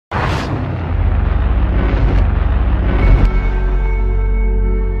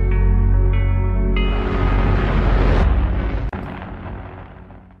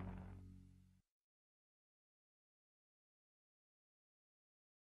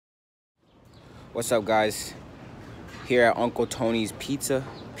What's up, guys? Here at Uncle Tony's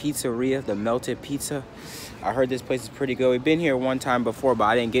Pizzeria, the Melted Pizza. I heard this place is pretty good. We've been here one time before, but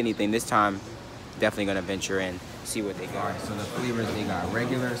I didn't get anything. This time, definitely gonna venture in, see what they got. All right, so the flavors, they got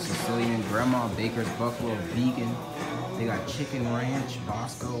regular, Sicilian, Grandma, Baker's Buffalo, vegan. They got chicken ranch,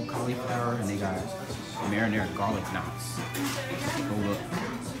 Bosco, cauliflower, and they got marinara garlic knots. Go look.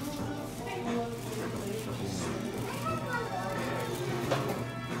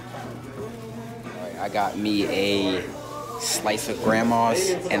 All right, I got me a slice of Grandma's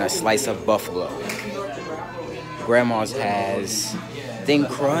and a slice of Buffalo. Grandma's has thin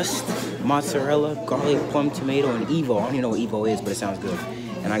crust, mozzarella, garlic, plum, tomato, and Evo. I don't even know what Evo is, but it sounds good.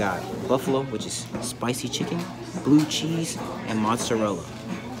 And I got Buffalo, which is spicy chicken, blue cheese, and mozzarella.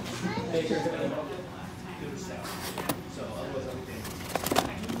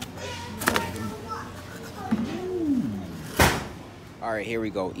 All right, here we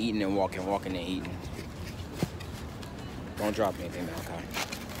go. Eating and walking, walking and eating. Don't drop anything now, okay?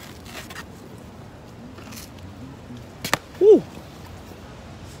 Woo!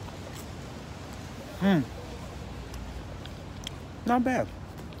 Not bad.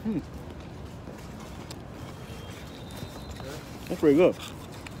 That's pretty good.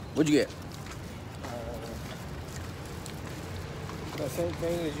 What'd you get? The same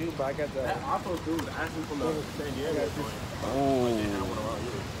thing as you, but I got the. That also dude asked me from the San Diego joint. Oh,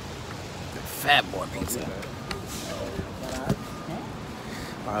 fat boy pizza.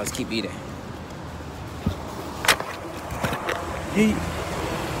 All right, let's keep eating. Yeet.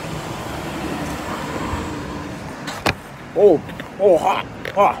 Oh, hot,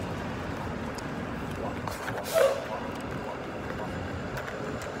 hot.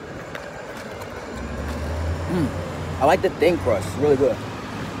 I like the thin crust, it's really good.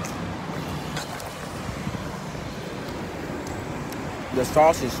 The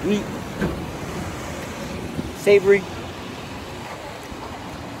sauce is sweet, savory.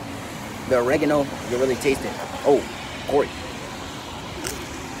 The oregano, you really taste it. Oh, Corey.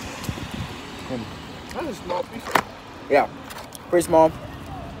 That's a small piece. Yeah, pretty small,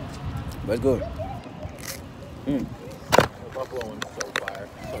 but it's good. The buffalo one's so fire.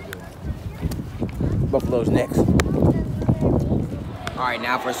 So good. Buffalo's next. All right,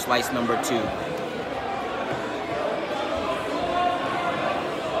 now for slice number 2.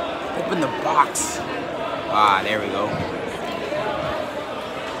 Open the box. Ah, there we go.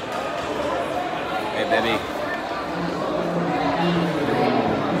 Hey, baby.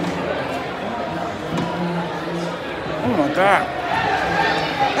 Oh my God.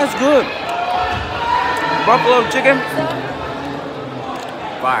 That's good. Buffalo chicken.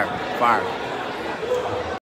 Fire, fire.